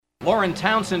Lauren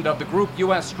Townsend of the group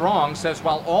U.S. Strong says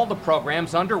while all the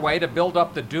programs underway to build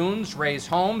up the dunes, raise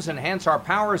homes, enhance our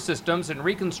power systems, and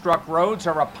reconstruct roads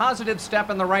are a positive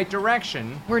step in the right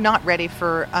direction, we're not ready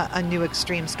for a new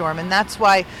extreme storm, and that's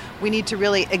why we need to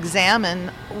really examine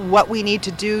what we need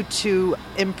to do to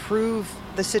improve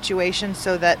the situation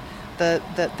so that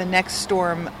the next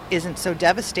storm isn't so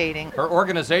devastating. Her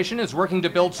organization is working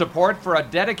to build support for a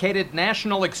dedicated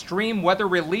national extreme weather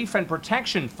relief and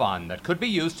protection fund that could be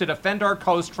used to defend our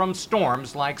coast from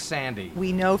storms like Sandy.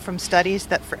 We know from studies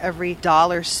that for every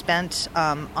dollar spent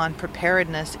on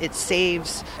preparedness, it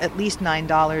saves at least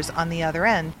 $9 on the other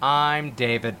end. I'm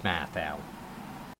David Matthau.